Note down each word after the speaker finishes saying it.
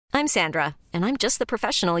I'm Sandra, and I'm just the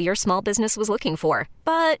professional your small business was looking for.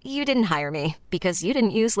 But you didn't hire me because you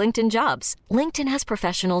didn't use LinkedIn Jobs. LinkedIn has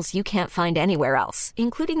professionals you can't find anywhere else,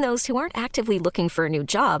 including those who aren't actively looking for a new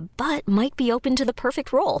job, but might be open to the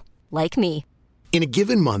perfect role, like me. In a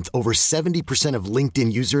given month, over 70% of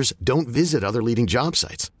LinkedIn users don't visit other leading job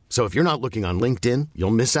sites. So if you're not looking on LinkedIn,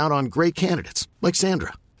 you'll miss out on great candidates like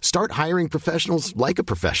Sandra. Start hiring professionals like a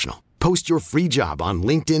professional. Post your free job on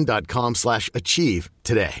linkedin.com/achieve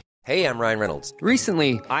today. Hey, I'm Ryan Reynolds.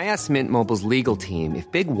 Recently, I asked Mint Mobile's legal team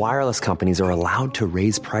if big wireless companies are allowed to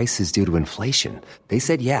raise prices due to inflation. They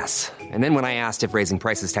said yes. And then when I asked if raising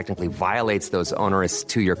prices technically violates those onerous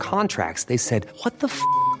two-year contracts, they said, "What the f***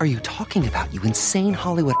 are you talking about, you insane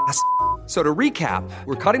Hollywood ass f- So to recap,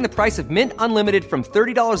 we're cutting the price of Mint Unlimited from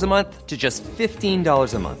 $30 a month to just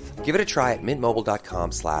 $15 a month. Give it a try at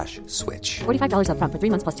mintmobile.com/switch. $45 up front for 3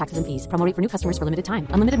 months plus taxes and fees. Promo rate for new customers for limited time.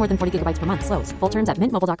 Unlimited more than 40 gigabytes per month. Slows full terms at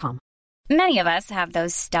mintmobile.com. Many of us have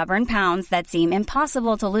those stubborn pounds that seem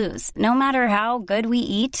impossible to lose, no matter how good we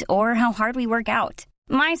eat or how hard we work out.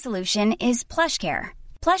 My solution is PlushCare.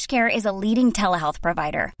 PlushCare is a leading telehealth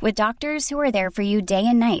provider with doctors who are there for you day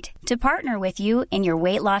and night to partner with you in your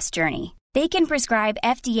weight loss journey. They can prescribe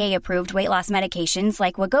FDA-approved weight loss medications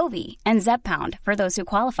like Wegovy and Zepbound for those who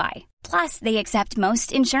qualify. Plus, they accept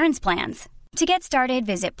most insurance plans. To get started,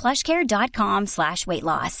 visit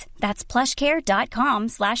plushcare.com/weightloss. That's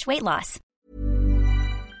plushcare.com/weightloss.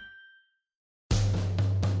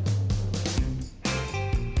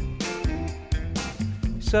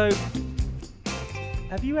 So,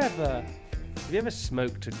 have you ever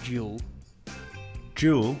smoked a Juul?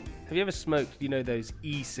 Juul? Have you ever smoked, those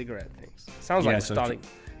e-cigarette things? Sounds like we're starting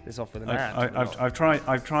this off with an ad.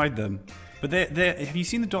 I've tried them, but have you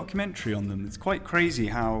seen the documentary on them? It's quite crazy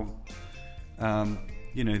how,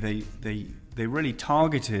 they really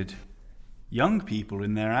targeted young people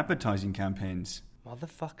in their advertising campaigns.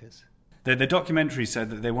 Motherfuckers. The documentary said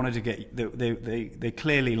that they wanted to get they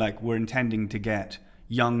clearly were intending to get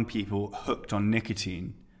young people hooked on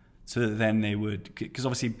nicotine, so that then they would, because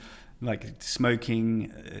obviously,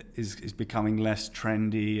 smoking is becoming less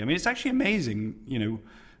trendy. I mean, it's actually amazing,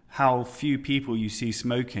 how few people you see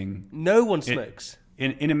smoking. No one smokes.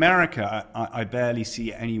 In America, I barely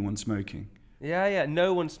see anyone smoking. Yeah,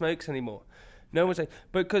 no one smokes anymore. No one's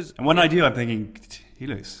because. And when I do, I'm thinking, he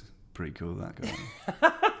looks pretty cool, that guy.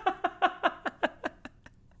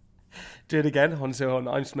 Do it again,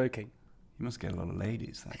 Honso. I'm smoking. You must get a lot of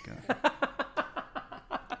ladies, that guy.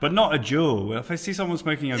 But not a Juul. If I see someone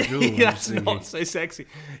smoking a Juul, that's not so sexy.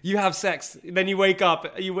 You have sex, then you wake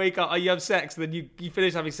up, you have sex, then you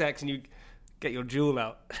finish having sex and you get your Juul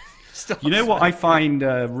out. You know what I find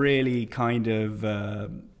really kind of, I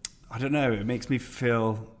don't know, it makes me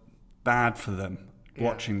feel bad for them,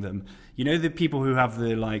 watching them. You know the people who have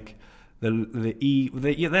they're like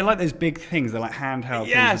those big things, they're like handheld things.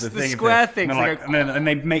 Yes, the square things. And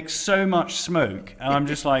they make so much smoke, and I'm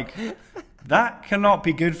just like... That cannot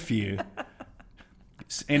be good for you.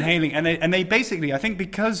 Inhaling, and they basically, I think,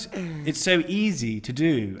 because it's so easy to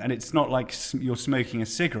do, and it's not like you're smoking a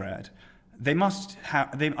cigarette. They must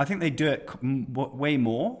have. I think they do it way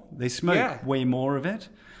more. They smoke way more of it.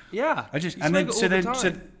 Yeah,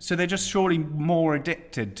 so they're just surely more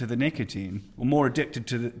addicted to the nicotine, or more addicted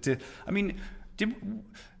to. I mean, did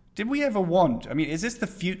we ever want? I mean, is this the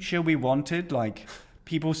future we wanted? Like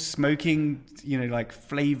people smoking,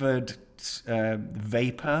 flavored.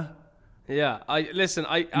 Vapor. Yeah,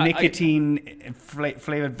 nicotine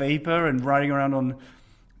flavored vapor and riding around on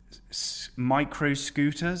micro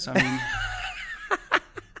scooters. I mean,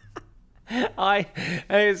 I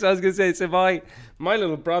was going to say. So my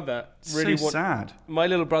little brother really sad. My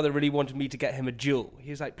little brother really wanted me to get him a Juul.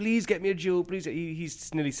 He was like, "Please get me a Juul, please."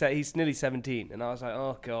 He's nearly 17, and I was like,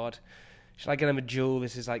 "Oh God, should I get him a Juul?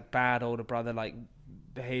 This is like bad older brother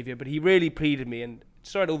behavior." But he really pleaded me and.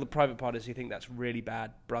 Sorry to all the private parties who think that's really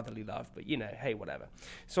bad brotherly love, but hey, whatever.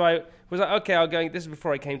 So I was like, okay, I'll go. This is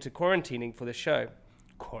before I came to quarantining for the show.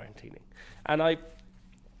 And I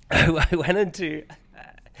went into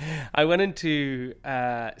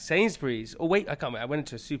Sainsbury's. Oh wait, I can't wait. I went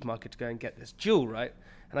into a supermarket to go and get this Juul, right?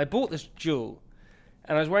 And I bought this Juul,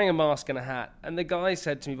 and I was wearing a mask and a hat. And the guy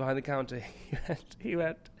said to me behind the counter, he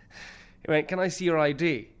went, "Can I see your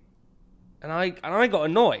ID?" And I got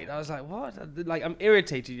annoyed. I was like, what? I'm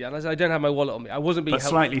irritated. And I said, I don't have my wallet on me. I wasn't being helpful.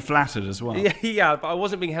 Slightly flattered as well. Yeah, but I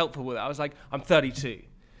wasn't being helpful with it. I was like, I'm 32.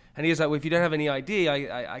 And he was like, well, if you don't have any ID,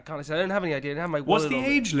 I can't. I said, I don't have any ID. I don't have my wallet on me. What's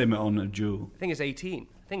the age limit on a Juul? I think it's 18.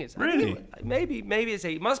 Really? Maybe it's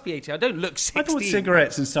 8. It must be 18. I don't look 16. I thought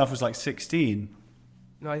cigarettes and stuff was like 16.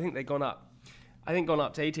 No, I think they've gone up. I think gone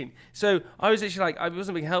up to 18. So I was literally like, I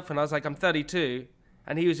wasn't being helpful, and I was like, I'm 32.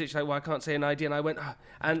 And he was literally like, well, I can't say an ID. And I went, oh.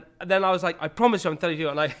 And then I was like, I promise you I'm 32.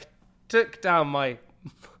 And I took down my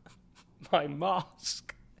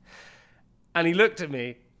mask. And he looked at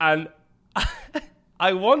me, and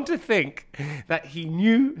I want to think that he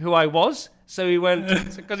knew who I was. So he went,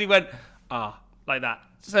 because he went, like that.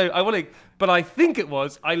 So I want to, but I think it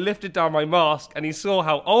was, I lifted down my mask, and he saw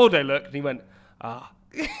how old I looked, and he went, and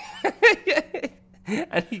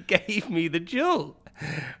he gave me the jewel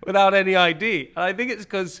without any ID. And I think it's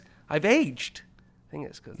because I've aged. I think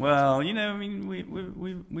it's because. Well, you know, I mean,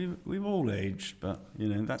 we've all aged, but you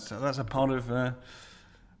know, that's a part of.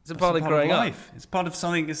 It's a part of growing up. It's part of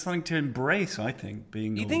something. It's something to embrace. I think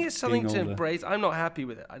being. You think it's something to embrace? I'm not happy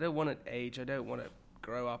with it. I don't want to age. I don't want to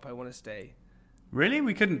grow up. I want to stay. Really,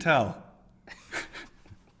 we couldn't tell.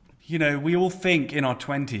 You know, we all think in our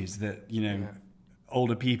 20s that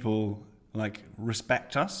older people like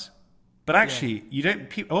respect us. But actually, you don't.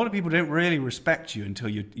 Older people don't really respect you until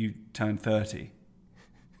you turn 30.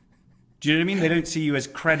 Do you know what I mean? They don't see you as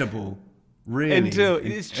credible, really.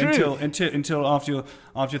 It's true. Until after your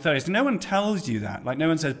 30s. No one tells you that. Like no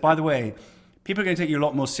one says, by the way, people are going to take you a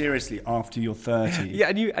lot more seriously after you're 30. Yeah,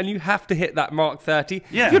 and you have to hit that mark 30.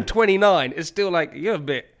 Yeah. If you're 29, it's still like you're a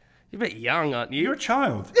bit young, aren't you? You're a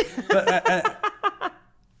child. But,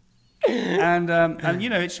 and you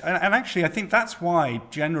know, and actually, I think that's why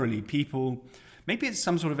generally people, maybe it's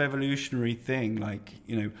some sort of evolutionary thing, like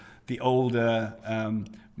the older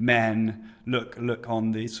men look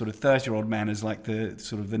on the sort of 30-year-old men as like the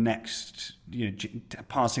sort of the next,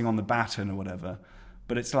 passing on the baton or whatever.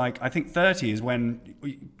 But it's like I think 30 is when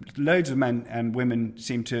loads of men and women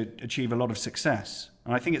seem to achieve a lot of success,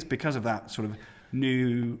 and I think it's because of that sort of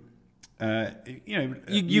new.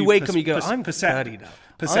 You wake up and you go, I'm 30 now.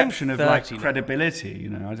 Perception I'm of like 30 now. credibility,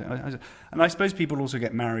 and I suppose people also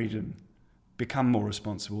get married and become more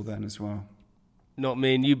responsible then as well. Not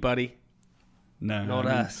me and you, buddy. No, not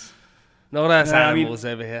us. Not us animals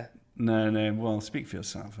over here. No. Well, speak for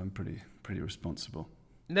yourself. I'm pretty responsible.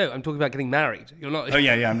 No, I'm talking about getting married. You're not. Oh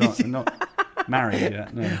yeah. I'm not married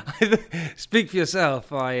yet. No. Speak for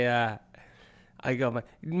yourself. I got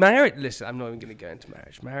married. Listen, I'm not even going to go into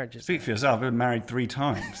marriage. Marriage is. Speak for yourself. I've been married 3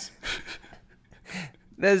 times.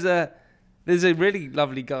 There's a really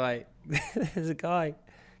lovely guy. There's a guy,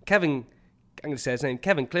 Kevin. I'm going to say his name,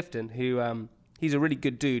 Kevin Clifton, who he's a really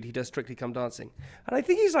good dude. He does Strictly Come Dancing, and I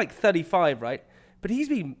think he's like 35, right? But he's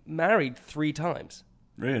been married 3 times.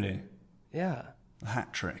 Really? Yeah. A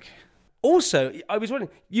hat trick. Also, I was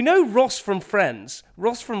wondering, Ross from Friends?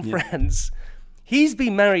 Ross from Friends. He's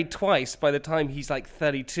been married twice by the time he's like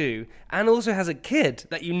 32 and also has a kid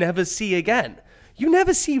that you never see again. You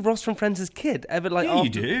never see Ross from Friends' kid ever like after... you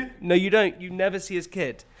do. No, you don't. You never see his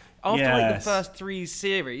kid. After like the first 3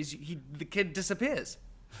 series, the kid disappears.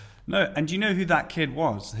 No, and do you know who that kid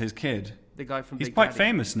was, his kid? The guy from Big Daddy. He's quite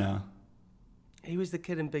famous now. He was the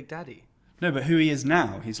kid in Big Daddy. No, but who he is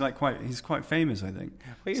now, he's quite famous, I think.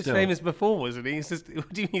 Well, he was famous before, wasn't he?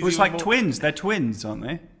 What do you mean? It was like twins. They're twins, aren't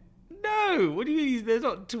they? No, what do you mean? They're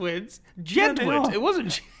not twins. Jedward. Yeah, it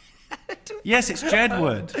wasn't. Yes, it's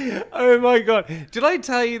Jedward. Oh my god! Did I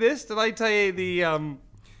tell you this? Did I tell you the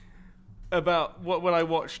about when I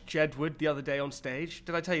watched Jedward the other day on stage?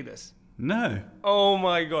 Did I tell you this? No. Oh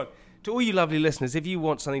my god! To all you lovely listeners, if you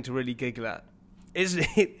want something to really giggle at, it's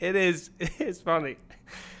funny.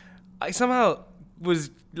 I somehow was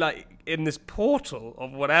like in this portal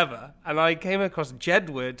of whatever, and I came across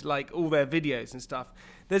Jedward, like all their videos and stuff.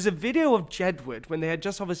 There's a video of Jedward when they had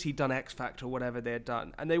just obviously done X Factor or whatever they had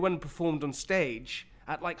done, and they went and performed on stage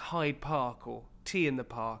at like Hyde Park or Tea in the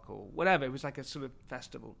Park or whatever. It was like a sort of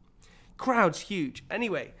festival. Crowd's huge.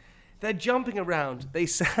 Anyway, they're jumping around. They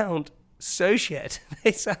sound so shit.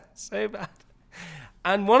 They sound so bad.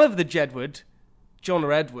 And one of the Jedward, John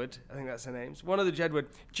or Edward, I think that's their names, one of the Jedward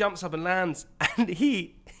jumps up and lands, and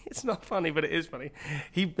it's not funny, but it is funny,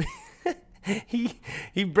 he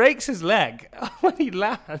breaks his leg when he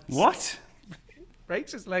lands. What?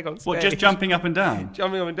 Breaks his leg on stage. What, just jumping up and down?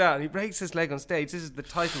 Jumping up and down. He breaks his leg on stage. This is the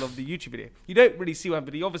title of the YouTube video. You don't really see one,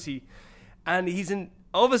 but he's obviously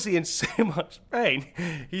in so much pain,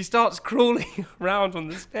 he starts crawling around on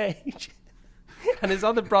the stage. And his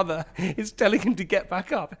other brother is telling him to get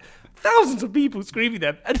back up. Thousands of people screaming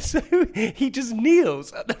them. And so he just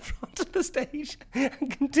kneels at the front of the stage and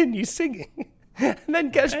continues singing. And then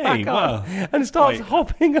gets back up and starts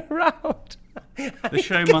hopping around. The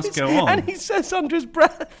show must go on. And he says under his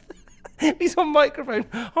breath, he's on microphone,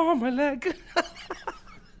 "Oh, my leg."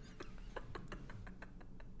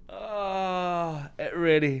 Oh, it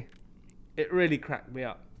really cracked me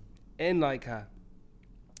up. In like a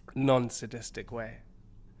non-sadistic way.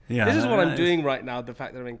 Yeah, This is what I'm doing right now. The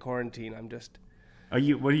fact that I'm in quarantine, I'm just. Are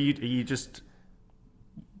you just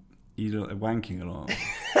wanking a lot?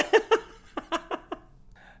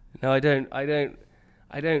 No, I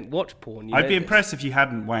don't watch porn. I'd be impressed if you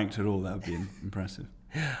hadn't wanked at all. That would be impressive.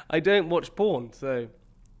 I don't watch porn, so.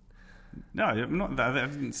 No, I'm not. I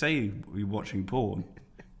didn't say you're watching porn.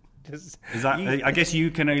 Just, Is that? I guess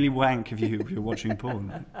you can only wank if you're watching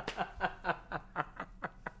porn.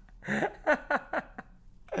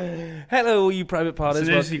 Hello, all you private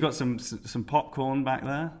partners. So you got some popcorn back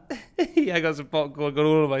there. Yeah, I got some popcorn, got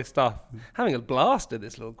all of my stuff. Having a blast in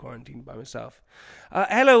this little quarantine by myself.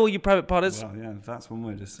 Hello, all you private partners. Well, yeah, that's one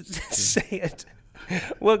way to say it.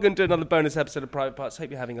 Welcome to another bonus episode of Private Parts.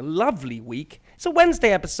 Hope you're having a lovely week. It's a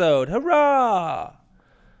Wednesday episode. Hurrah!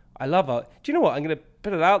 I love it. Do you know what? I'm going to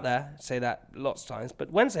put it out there, say that lots of times,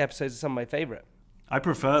 but Wednesday episodes are some of my favourite. I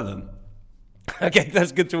prefer them. Okay,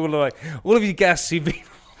 that's good to all of you guests who've been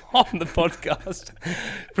on the podcast.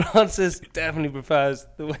 Francis definitely prefers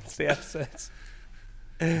the Wednesday episodes.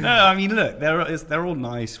 No, I mean, look, they're all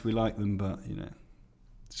nice. We like them, but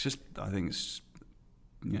it's just. I think it's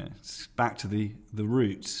it's back to the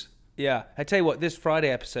roots. Yeah, I tell you what, this Friday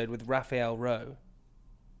episode with Raphael Rowe.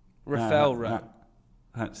 Rowe.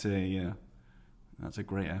 That's a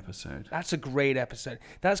great episode. That's a great episode.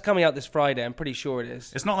 That's coming out this Friday. I'm pretty sure it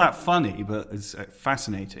is. It's not that funny, but it's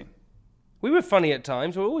fascinating. We were funny at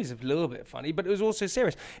times. We're always a little bit funny, but it was also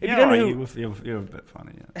serious. If you don't know you're a bit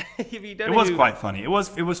funny. Yeah. If you don't it know was quite funny. It was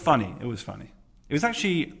funny. It was funny. It was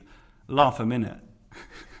actually laugh a minute.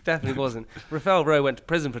 Definitely wasn't. Raphael Rowe went to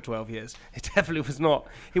prison for 12 years. It definitely was not.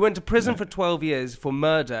 He went to prison for 12 years for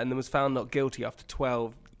murder and then was found not guilty after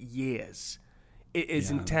 12 years. It is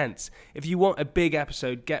intense. If you want a big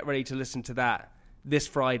episode, get ready to listen to that this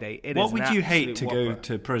Friday. What would you hate to go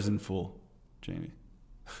to prison for, Jamie?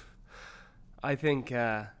 I think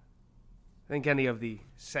any of the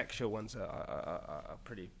sexual ones are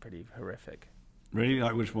pretty horrific. Really?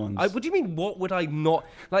 Like which ones? What do you mean? What would I not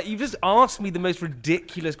like? You just asked me the most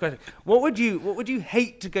ridiculous question. What would you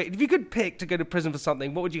hate to go? If you could pick to go to prison for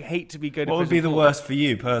something, what would you hate to go to prison for? What would be the worst for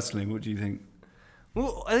you personally? What do you think?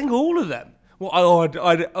 Well, I think all of them. Well,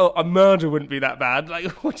 a murder wouldn't be that bad.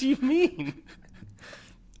 Like, what do you mean?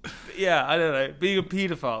 Yeah, I don't know. Being a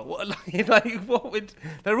paedophile. What would?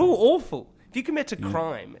 They're all awful. If you commit a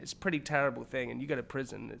crime, it's a pretty terrible thing, and you go to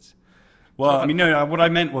prison. It's. Well, I mean, no. What I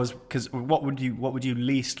meant was because what would you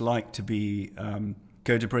least like to be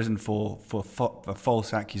go to prison for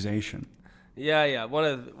false accusation? Yeah. One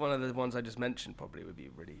of the ones I just mentioned probably would be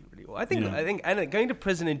really awful. I think and going to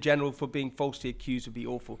prison in general for being falsely accused would be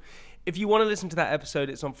awful. If you want to listen to that episode,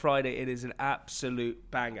 it's on Friday. It is an absolute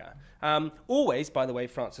banger. Always, by the way,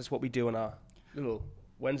 Francis, what we do on our little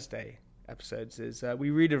Wednesday episodes is we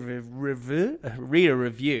read a review.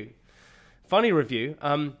 Funny review,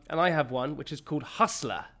 and I have one which is called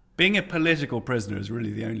Hustler. Being a political prisoner is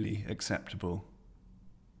really the only acceptable.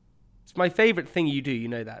 It's my favourite thing you do, you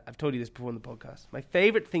know that. I've told you this before on the podcast. My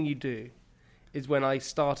favourite thing you do is when I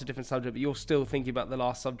start a different subject, but you're still thinking about the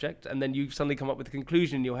last subject, and then you suddenly come up with a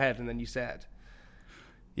conclusion in your head, and then you say it.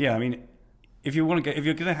 Yeah, I mean, if you're going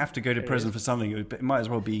to have to go to prison for something, it might as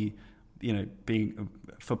well be, being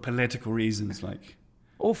for political reasons, like.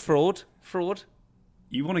 Or fraud.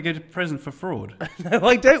 You want to go to prison for fraud? No,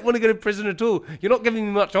 I don't want to go to prison at all. You're not giving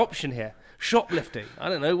me much option here. Shoplifting. I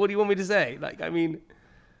don't know. What do you want me to say?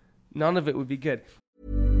 None of it would be good.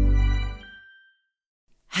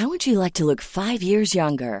 How would you like to look 5 years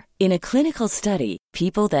younger? In a clinical study,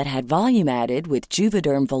 people that had volume added with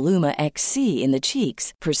Juvederm Voluma XC in the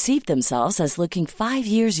cheeks perceived themselves as looking 5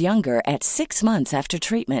 years younger at 6 months after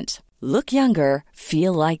treatment. Look younger,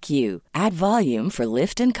 feel like you. Add volume for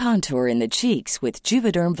lift and contour in the cheeks with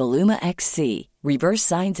Juvederm Voluma XC. Reverse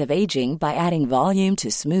signs of aging by adding volume to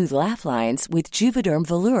smooth laugh lines with Juvederm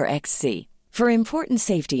Volure XC. For important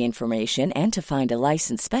safety information and to find a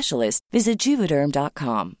licensed specialist, visit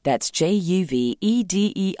Juvederm.com. That's JUVEDERM.com.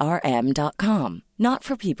 Not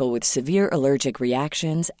for people with severe allergic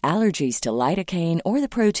reactions, allergies to lidocaine, or the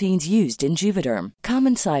proteins used in Juvederm.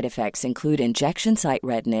 Common side effects include injection site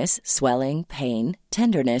redness, swelling, pain,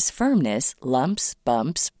 tenderness, firmness, lumps,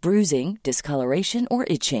 bumps, bruising, discoloration, or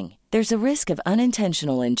itching. There's a risk of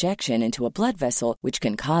unintentional injection into a blood vessel, which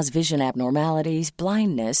can cause vision abnormalities,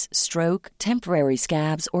 blindness, stroke, temporary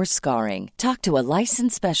scabs, or scarring. Talk to a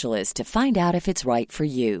licensed specialist to find out if it's right for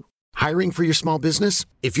you. Hiring for your small business?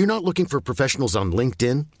 If you're not looking for professionals on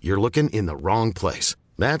LinkedIn, you're looking in the wrong place.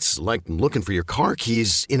 That's like looking for your car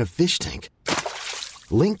keys in a fish tank.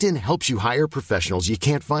 LinkedIn helps you hire professionals you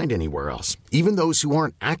can't find anywhere else, even those who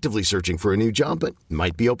aren't actively searching for a new job but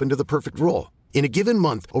might be open to the perfect role. In a given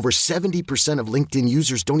month, over 70% of LinkedIn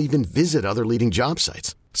users don't even visit other leading job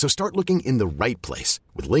sites. So start looking in the right place.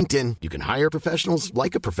 With LinkedIn, you can hire professionals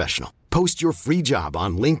like a professional. Post your free job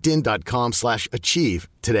on linkedin.com/achieve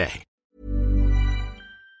today.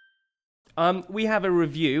 We have a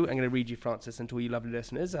review. I'm going to read you, Francis, and to all you lovely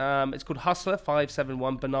listeners. It's called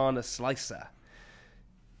Hustler571 Banana Slicer.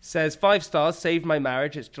 Says, 5 stars, saved my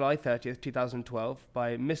marriage. It's July 30th, 2012,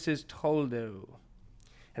 by Mrs. Toldo.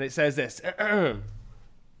 And it says this.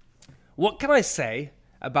 What can I say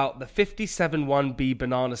about the 57-1B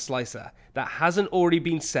banana slicer that hasn't already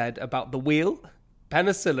been said about the wheel,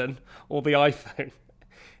 penicillin, or the iPhone?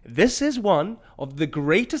 This is one of the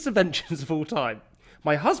greatest inventions of all time.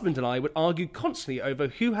 My husband and I would argue constantly over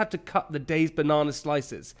who had to cut the day's banana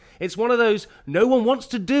slices. It's one of those, no one wants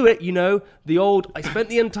to do it, you know, the old, I spent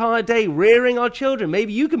the entire day rearing our children.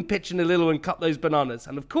 Maybe you can pitch in a little and cut those bananas.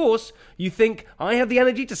 And of course, you think, I have the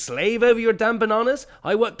energy to slave over your damn bananas?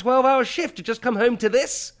 I work 12-hour shift to just come home to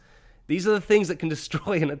this? These are the things that can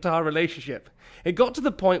destroy an entire relationship. It got to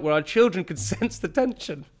the point where our children could sense the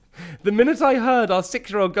tension. The minute I heard our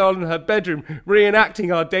 6-year-old girl in her bedroom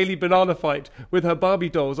reenacting our daily banana fight with her Barbie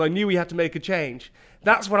dolls, I knew we had to make a change.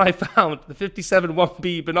 That's when I found the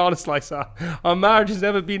 57-1B banana slicer. Our marriage has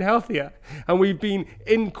never been healthier, and we've been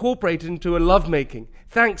incorporated into a lovemaking.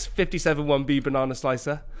 Thanks, 57-1B banana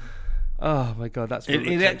slicer. Oh my God, that's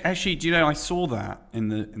really actually, do you know, I saw that in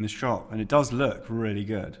the shop, and it does look really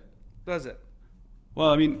good. Does it? Well,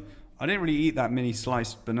 I mean, I didn't really eat that many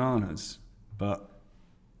sliced bananas, but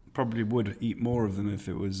probably would eat more of them if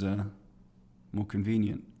it was more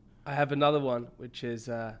convenient. I have another one, which is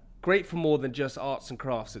great for more than just arts and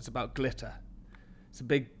crafts. It's about glitter. It's a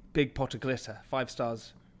big pot of glitter. 5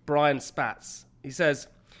 stars. Brian Spatz. He says,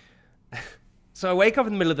 so I wake up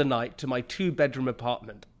in the middle of the night to my 2-bedroom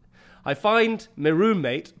apartment. I find my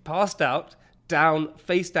roommate passed out,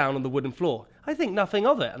 face down on the wooden floor. I think nothing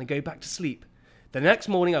of it, and I go back to sleep. The next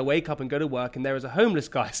morning, I wake up and go to work, and there is a homeless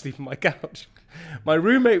guy asleep on my couch. My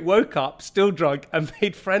roommate woke up, still drunk, and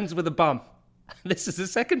made friends with a bum. This is the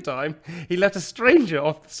second time he let a stranger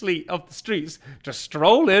off the streets just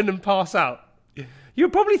stroll in and pass out. You're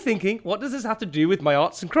probably thinking, what does this have to do with my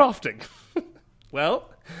arts and crafting? Well,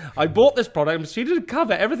 I bought this product and proceeded to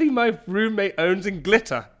cover everything my roommate owns in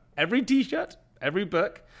glitter. Every t-shirt, every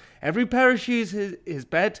book, every pair of shoes, his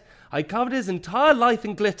bed. I covered his entire life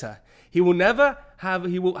in glitter. He will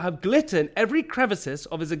have glitter in every crevices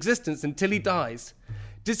of his existence until he dies.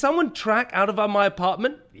 Did someone track out of my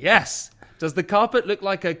apartment? Yes. Does the carpet look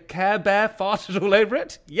like a Care Bear farted all over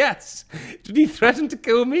it? Yes. Did he threaten to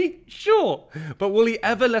kill me? Sure. But will he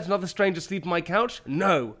ever let another stranger sleep on my couch?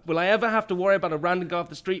 No. Will I ever have to worry about a random guy off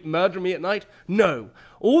the street murdering me at night? No.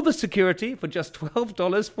 All the security for just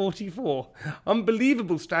 $12.44.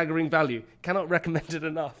 Unbelievable staggering value. Cannot recommend it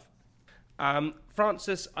enough.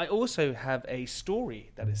 Francis, I also have a story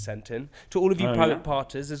that is sent in to all of you private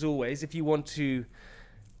parters, as always. If you want to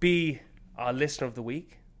be our listener of the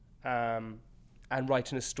week and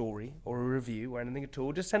write in a story or a review or anything at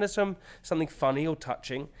all, just send us something funny or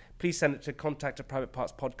touching. Please send it to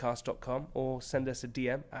contact@privatepartspodcast.com or send us a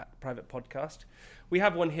DM at Private Podcast. We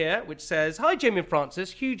have one here which says, hi, Jamie and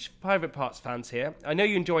Francis, huge Private Parts fans here. I know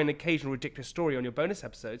you enjoy an occasional ridiculous story on your bonus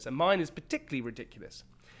episodes, and mine is particularly ridiculous.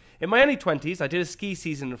 In my early 20s, I did a ski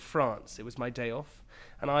season in France. It was my day off,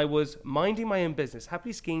 and I was minding my own business,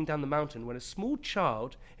 happily skiing down the mountain, when a small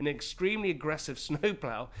child in an extremely aggressive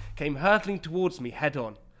snowplow came hurtling towards me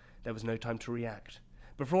head-on. There was no time to react.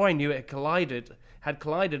 Before I knew it, had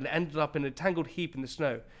collided and ended up in a tangled heap in the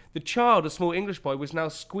snow. The child, a small English boy, was now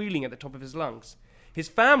squealing at the top of his lungs. His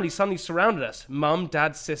family suddenly surrounded us, mum,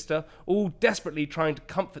 dad, sister, all desperately trying to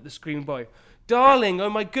comfort the screaming boy. Darling, oh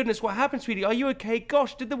my goodness, what happened, sweetie? Are you okay?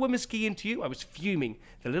 Gosh, did the woman ski into you? I was fuming.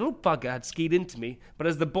 The little bugger had skied into me, but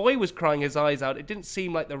as the boy was crying his eyes out, it didn't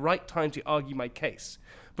seem like the right time to argue my case.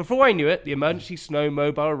 Before I knew it, the emergency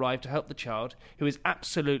snowmobile arrived to help the child, who was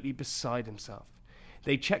absolutely beside himself.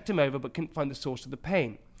 They checked him over but couldn't find the source of the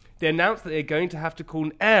pain. They announced that they were going to have to call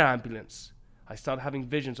an air ambulance. I started having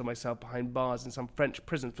visions of myself behind bars in some French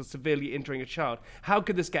prison for severely injuring a child. How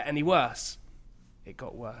could this get any worse? It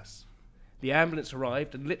got worse. The ambulance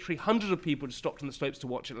arrived, and literally hundreds of people had stopped on the slopes to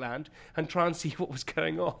watch it land and try and see what was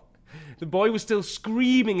going on. The boy was still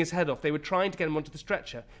screaming his head off. They were trying to get him onto the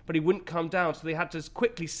stretcher, but he wouldn't come down, so they had to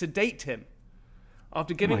quickly sedate him.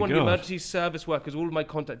 After giving one of the emergency service workers all of my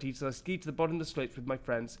contact details, I skied to the bottom of the slopes with my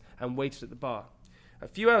friends and waited at the bar. A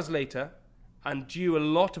few hours later, and due a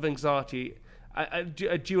lot of anxiety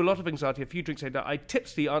due a lot of anxiety, a few drinks later, I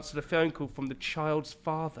tipsily answered a phone call from the child's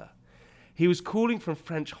father. He was calling from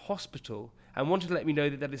French hospital and wanted to let me know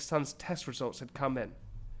that his son's test results had come in.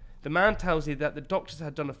 The man tells me that the doctors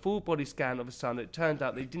had done a full body scan of his son, and it turned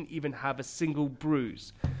out they didn't even have a single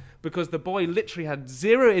bruise. Because the boy literally had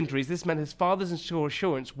 0 injuries, this meant his father's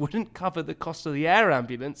insurance wouldn't cover the cost of the air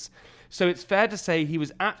ambulance, so it's fair to say he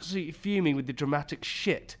was absolutely fuming with the dramatic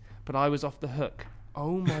shit, but I was off the hook.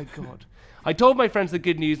 Oh my God. I told my friends the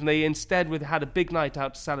good news, and they instead had a big night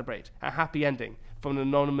out to celebrate. A happy ending from an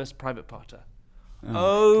anonymous private parter.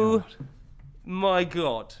 Oh God. My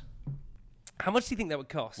God. How much do you think that would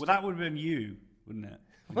cost? Well, that would have been you, wouldn't it?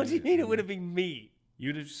 What do you mean it would have been me?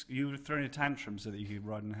 You would have thrown a tantrum so that you could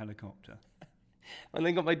ride in a helicopter. And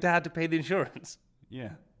then got my dad to pay the insurance.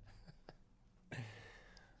 Yeah.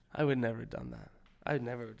 I would never have done that.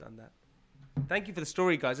 Thank you for the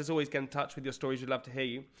story, guys. As always, get in touch with your stories. We'd love to hear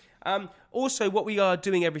you. Also, what we are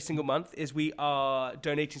doing every single month is we are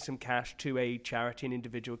donating some cash to a charity and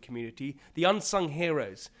individual community, the Unsung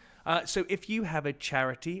Heroes. So if you have a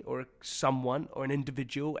charity or someone or an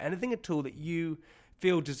individual, anything at all that you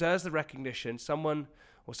feel deserves the recognition, someone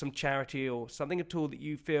or some charity or something at all that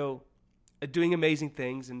you feel are doing amazing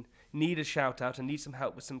things and need a shout out and need some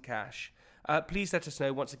help with some cash, please let us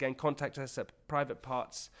know. Once again, contact us at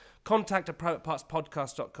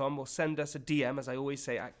privatepartspodcast.com or send us a DM, as I always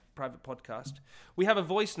say, at Private Podcast. We have a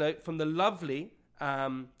voice note from the lovely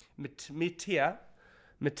Mita,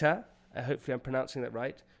 hopefully I'm pronouncing that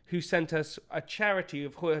right, who sent us a charity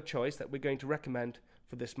of her choice that we're going to recommend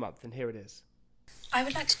for this month, and here it is. I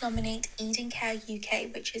would like to nominate Eden Care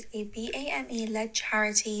UK, which is a BAME-led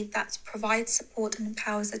charity that provides support and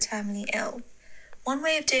empowers the terminally ill. One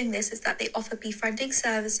way of doing this is that they offer befriending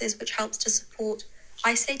services, which helps to support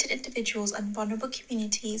isolated individuals and vulnerable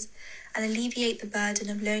communities and alleviate the burden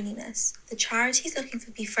of loneliness. The charity is looking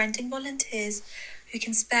for befriending volunteers who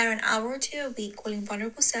can spare an hour or 2 a week calling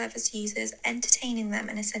vulnerable service users, entertaining them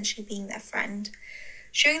and essentially being their friend.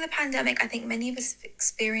 During the pandemic, I think many of us have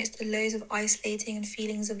experienced the lows of isolating and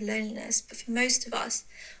feelings of loneliness, but for most of us,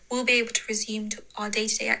 we'll be able to resume to our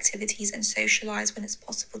day-to-day activities and socialise when it's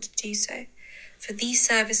possible to do so. For these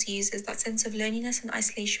service users, that sense of loneliness and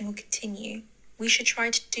isolation will continue. We should try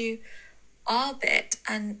to do our bit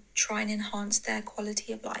and try and enhance their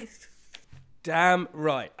quality of life. Damn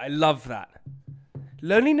right. I love that.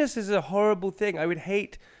 Loneliness is a horrible thing. I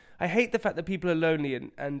hate the fact that people are lonely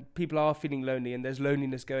and people are feeling lonely and there's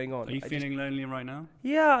loneliness going on. Are you feeling lonely right now?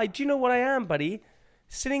 Yeah, do you know what I am, buddy?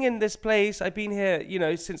 Sitting in this place, I've been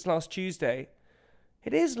here, since last Tuesday.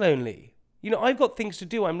 It is lonely. I've got things to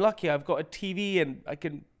do. I'm lucky. I've got a TV and I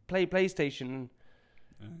can play PlayStation.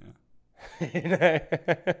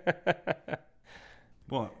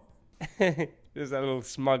 What? There's that little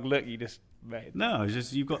smug look you just made. No, it's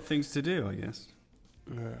just you've got things to do, I guess.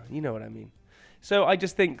 You know what I mean. So I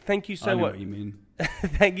just think, thank you so much. I know what you mean.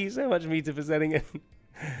 Thank you so much, Mita, for sending in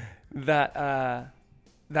that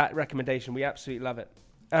recommendation. We absolutely love it.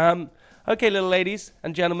 Okay, little ladies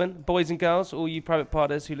and gentlemen, boys and girls, all you private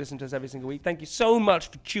partners who listen to us every single week, thank you so much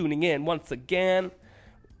for tuning in once again.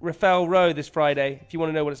 Rafael Rowe this Friday. If you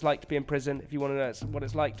want to know what it's like to be in prison, if you want to know what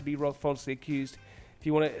it's like to be falsely accused, if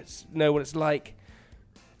you want to know what it's like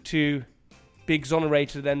to be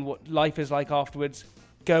exonerated and what life is like afterwards,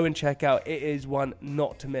 go and check out. It is one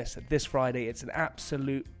not to miss. This Friday, it's an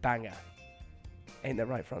absolute banger. Ain't that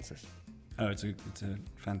right, Francis? Oh, it's a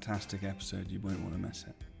fantastic episode. You won't want to miss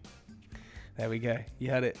it. There we go.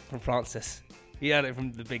 You heard it from Francis. You heard it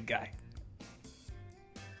from the big guy.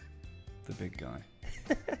 The big guy.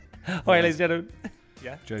 All right, ladies and gentlemen.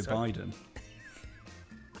 Yeah. Joe Biden.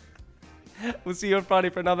 We'll see you on Friday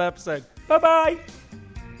for another episode. Bye-bye.